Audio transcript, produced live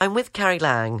I'm with Carrie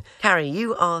Lang. Carrie,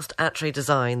 you asked Atre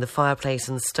Design, the fireplace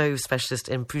and stove specialist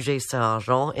in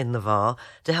Puget-Saint-Argent in the Var,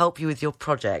 to help you with your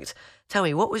project. Tell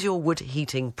me, what was your wood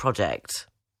heating project?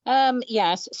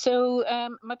 Yes, so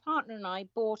my partner and I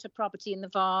bought a property in the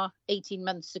Var 18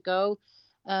 months ago.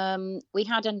 We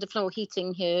had underfloor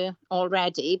heating here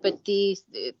already, but the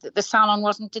salon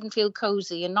didn't feel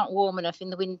cosy and not warm enough in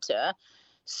the winter.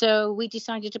 So we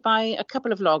decided to buy a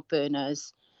couple of log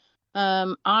burners.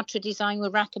 Atre Design were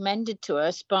recommended to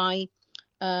us by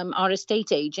our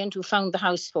estate agent who found the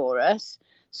house for us.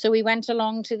 So we went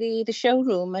along to the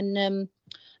showroom and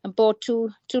bought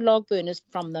two log burners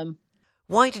from them.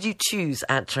 Why did you choose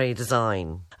Atre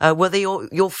Design? Were they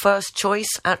your first choice,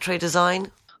 Atre Design?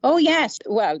 Oh, yes.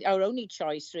 Well, our only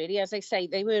choice, really. As I say,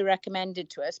 they were recommended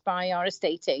to us by our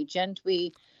estate agent.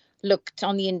 We looked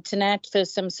on the internet for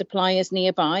some suppliers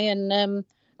nearby, and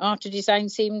Atre Design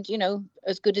seemed,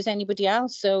 as good as anybody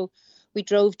else. So we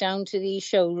drove down to the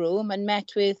showroom and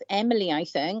met with Emily, I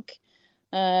think.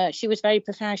 She was very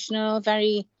professional,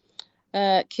 very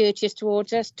courteous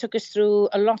towards us, took us through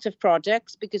a lot of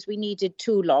projects because we needed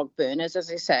two log burners, as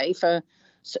I say, for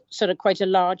sort of quite a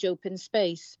large open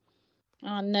space.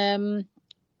 And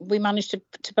we managed to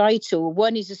buy two.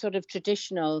 One is a sort of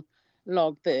traditional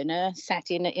log burner set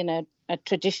in a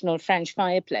traditional French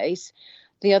fireplace.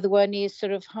 The other one is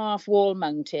sort of half wall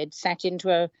mounted, set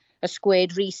into a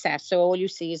squared recess. So all you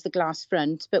see is the glass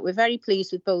front. But we're very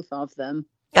pleased with both of them.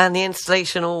 And the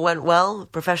installation all went well,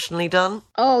 professionally done?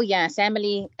 Oh, yes.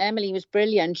 Emily was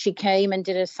brilliant. She came and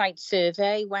did a site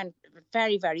survey, went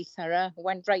very, very thorough,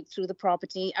 went right through the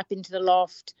property, up into the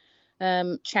loft,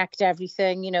 checked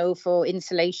everything, for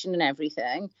insulation and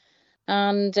everything.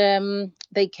 And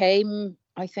they came,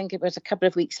 I think it was a couple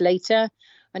of weeks later,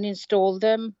 and installed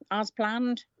them as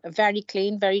planned. Very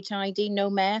clean, very tidy, no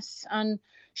mess, and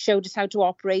showed us how to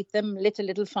operate them, lit a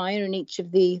little fire in each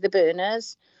of the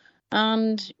burners.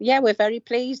 And yeah, we're very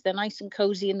pleased. They're nice and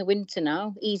cozy in the winter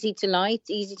now, easy to light,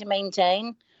 easy to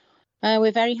maintain.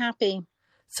 We're very happy.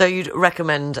 So you'd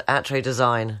recommend Atre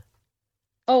Design?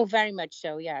 Oh, very much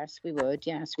so. Yes, we would.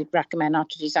 Yes, we'd recommend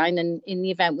Atre Design, and in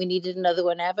the event we needed another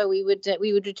one ever, we would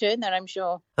return there, I'm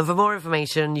sure. And for more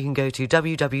information, you can go to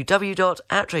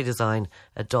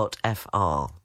www.atredesign.fr.